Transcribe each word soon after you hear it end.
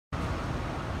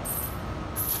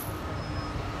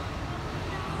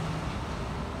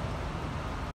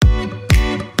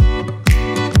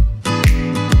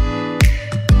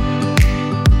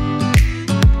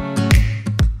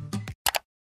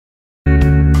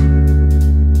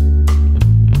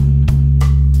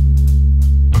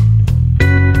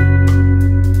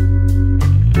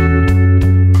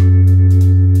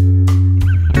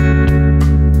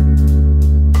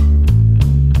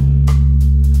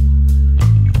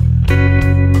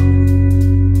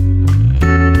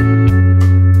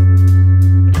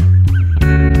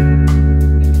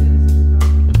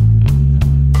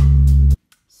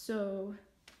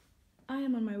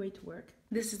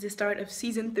This is the start of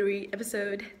season 3,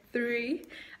 episode 3.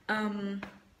 I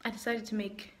decided to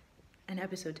make an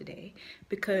episode today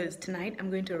because tonight I'm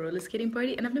going to a roller skating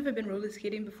party, and I've never been roller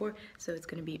skating before, so it's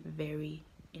gonna be very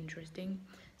interesting.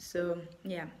 So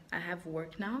yeah, I have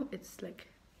work now. It's like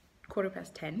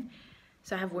 10:15,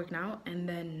 so I have work now, and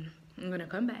then I'm gonna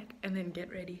come back and then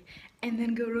get ready and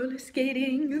then go roller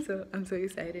skating. So I'm so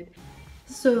excited.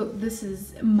 So this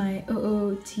is my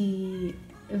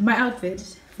my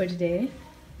outfit for today.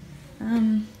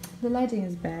 The lighting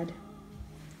is bad,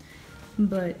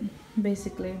 but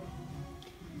basically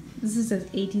this is as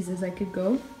 80s as I could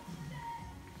go.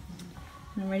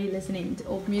 I'm already listening to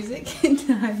old music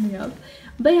to hype me up.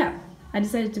 But yeah, I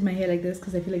decided to do my hair like this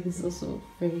because I feel like this is also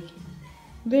very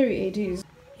 80s.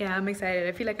 Yeah, I'm excited.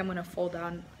 I feel like I'm gonna fall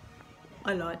down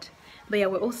a lot. But yeah,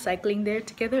 we're all cycling there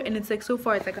together, and it's like, so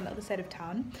far it's like on the other side of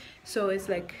town, so it's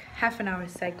like half an hour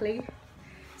cycling.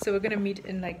 So we're gonna meet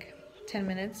in like 10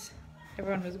 minutes.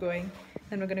 Everyone was going,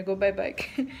 then we're gonna go by bike.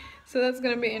 So that's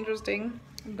gonna be interesting.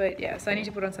 But yeah, so I need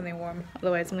to put on something warm,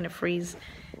 otherwise I'm gonna freeze.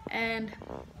 And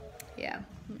yeah,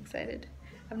 I'm excited.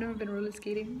 I've never been roller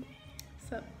skating,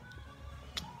 so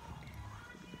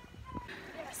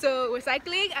we're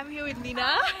cycling. I'm here with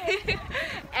Nina.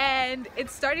 And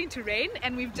it's starting to rain,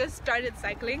 and we've just started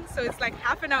cycling, so it's like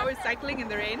half an hour cycling in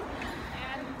the rain.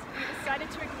 And we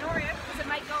decided to ignore it because it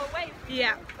might go away.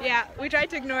 Yeah, we tried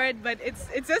to ignore it, but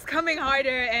it's just coming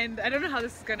harder, and I don't know how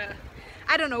this is gonna,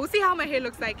 I don't know. We'll see how my hair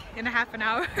looks like in a half an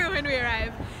hour when we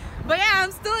arrive. But yeah,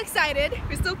 I'm still excited.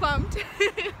 We're still pumped.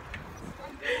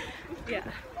 Yeah.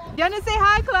 You wanna say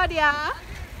hi, Claudia? Oh,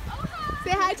 hi.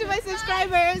 Say hi to my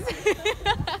subscribers.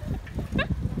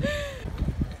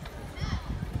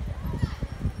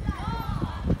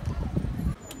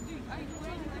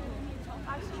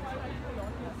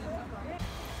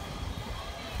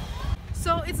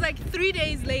 So it's like 3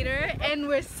 days later and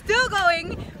we're still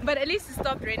going, but at least it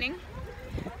stopped raining.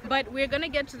 But we're gonna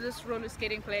get to this roller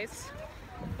skating place.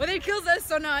 Whether it kills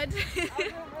us or not,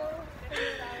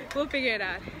 we'll figure it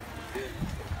out.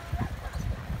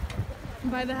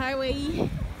 By the highway,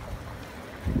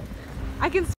 I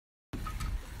can.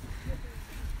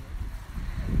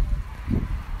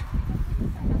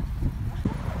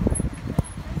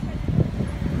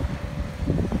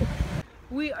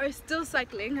 We are still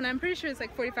cycling, and I'm pretty sure it's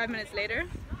like 45 minutes later.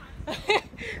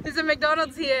 There's a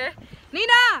McDonald's here.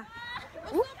 Nina!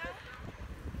 Ooh.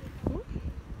 Ooh.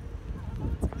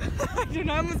 I don't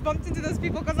know, I almost bumped into those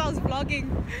people because I was vlogging.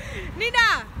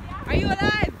 Nina! Are you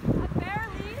alive?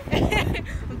 Barely.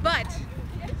 But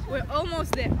we're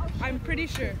almost there. I'm pretty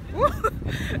sure. I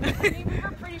mean, we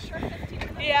were pretty sure 15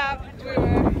 minutes. Yeah, we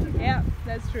were. Yeah,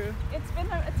 that's true. It's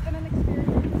been an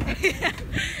experience.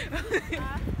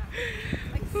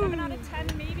 Like 7 out of 10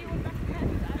 maybe would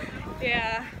recommend. I don't know.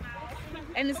 Yeah.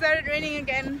 And it started raining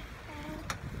again.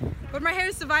 But my hair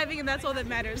is surviving, and that's all that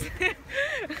matters.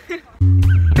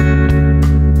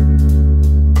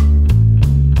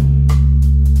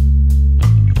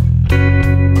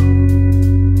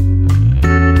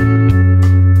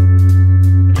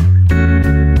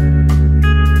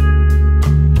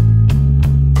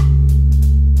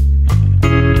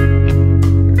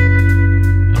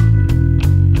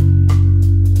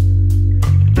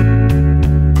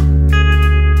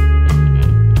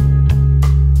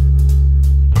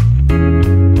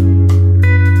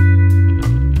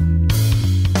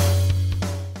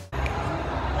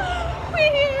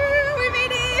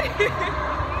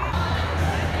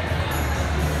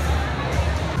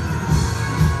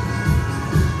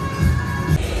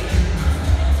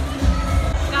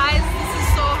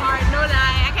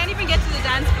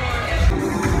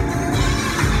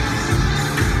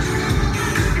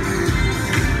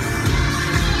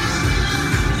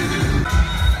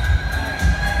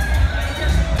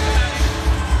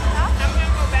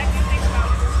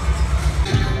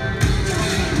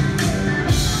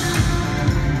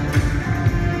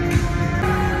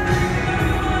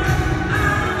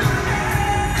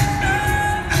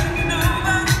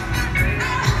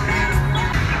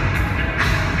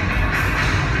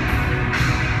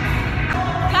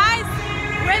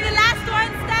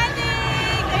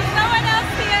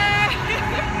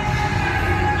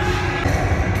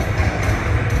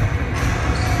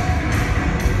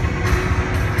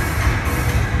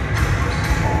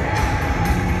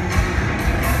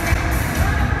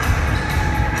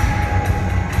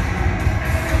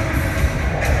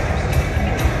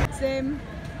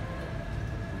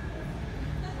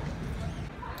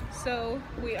 So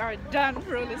we are done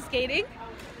roller skating.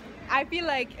 I feel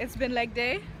like it's been leg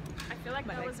day. I feel like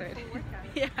that was a full workout.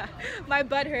 Yeah, my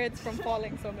butt hurts from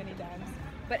falling so many times,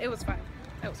 but it was fun.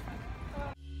 It was fun.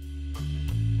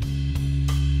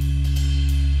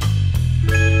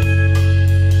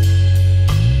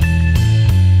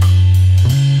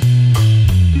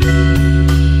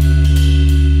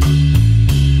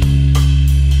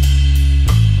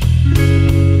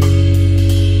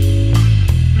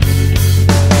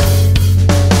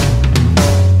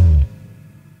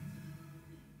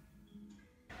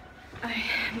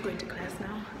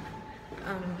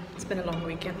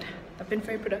 weekend. I've been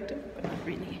very productive, but not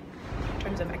really in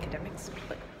terms of academics.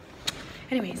 But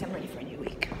anyways, I'm ready for a new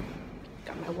week.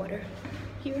 Got my water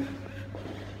here,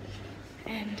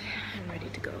 and I'm ready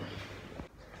to go.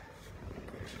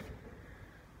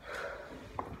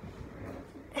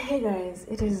 Hey guys,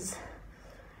 it is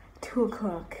 2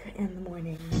 o'clock in the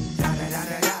morning.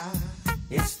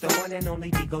 It's the one and only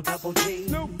Digo Double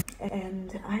G.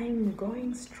 And I'm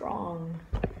going strong.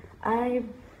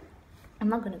 I'm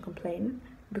not gonna complain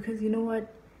because you know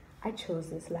what? I chose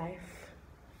this life.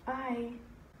 I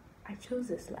chose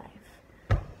this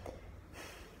life.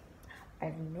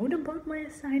 I've known about my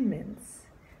assignments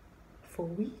for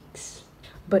weeks.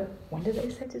 But when did I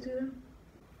decide to do them?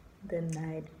 The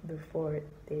night before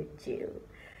they're due.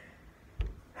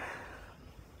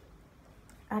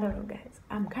 I don't know, guys.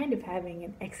 I'm kind of having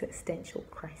an existential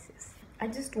crisis. I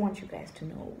just want you guys to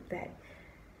know that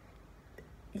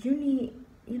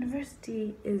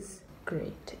university is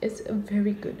great. It's a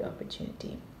very good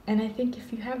opportunity. And I think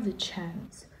if you have the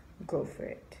chance, go for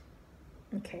it.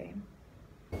 Okay?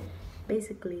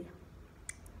 Basically,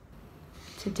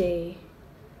 today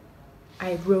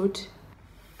I wrote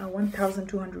a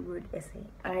 1,200 word essay.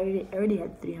 I already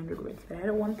had 300 words, but I had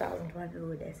a 1,200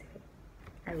 word essay.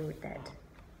 I wrote that.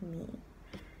 Me.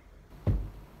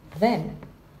 Then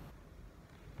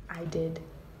I did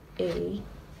a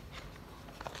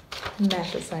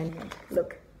math assignment.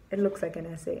 Look, it looks like an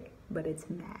essay, but it's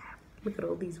math. Look at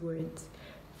all these words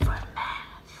for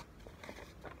math.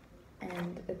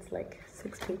 And it's like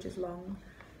 6 pages long,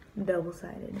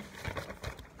 double-sided.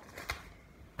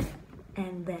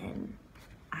 And then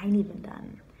I ain't even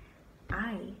done.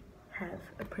 I have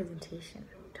a presentation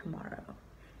tomorrow.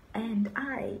 And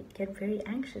I get very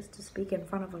anxious to speak in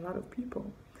front of a lot of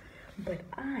people. But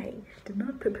I did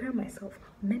not prepare myself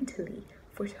mentally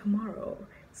for tomorrow.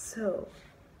 So,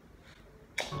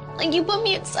 like, you put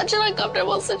me in such an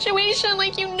uncomfortable situation.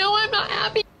 Like, you know I'm not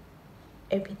happy.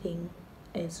 Everything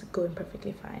is going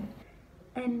perfectly fine.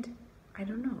 And I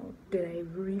don't know, did I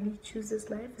really choose this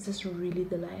life? Is this really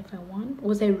the life I want?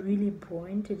 Was I really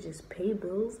born to just pay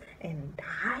bills and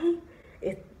die?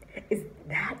 Is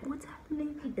that what's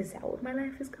happening? Is that what my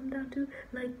life has come down to?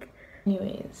 Like,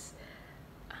 anyways,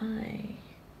 I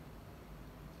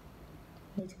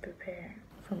need to prepare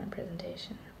for my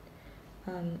presentation.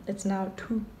 It's now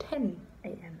 2:10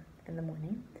 a.m. in the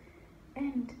morning,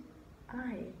 and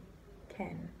I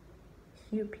can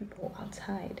hear people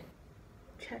outside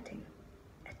chatting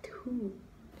at 2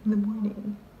 in the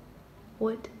morning.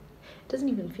 What? It doesn't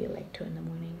even feel like 2 in the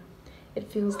morning.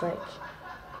 It feels like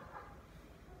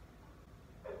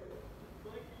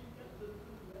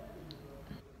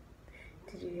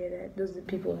did you hear that? Those are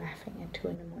people laughing at 2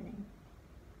 in the morning.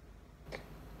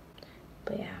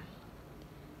 But yeah.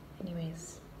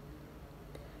 Anyways,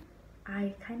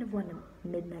 I kind of want a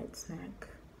midnight snack,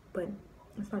 but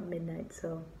it's not midnight,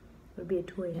 so it would be a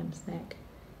 2 a.m. snack.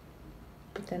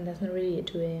 But then that's not really a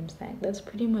 2 a.m. snack. That's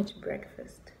pretty much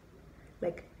breakfast.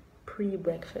 Like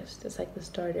pre-breakfast. It's like the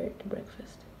starter to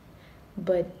breakfast.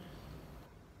 But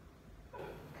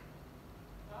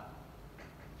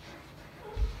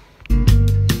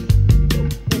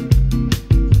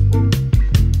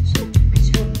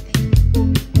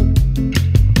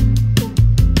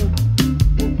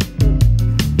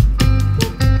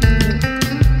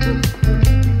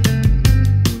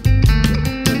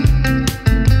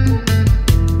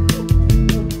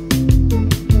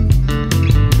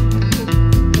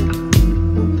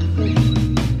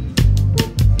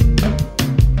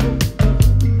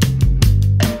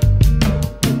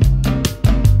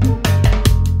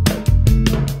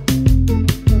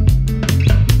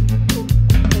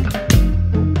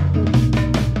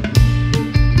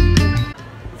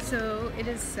it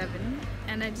is 7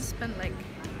 and I just spent like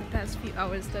the past few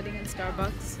hours studying in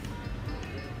Starbucks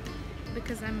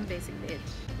because I'm a basic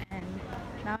bitch, and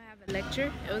now I have a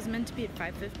lecture. It was meant to be at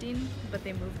 5:15, but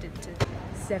they moved it to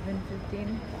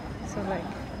 7:15, so like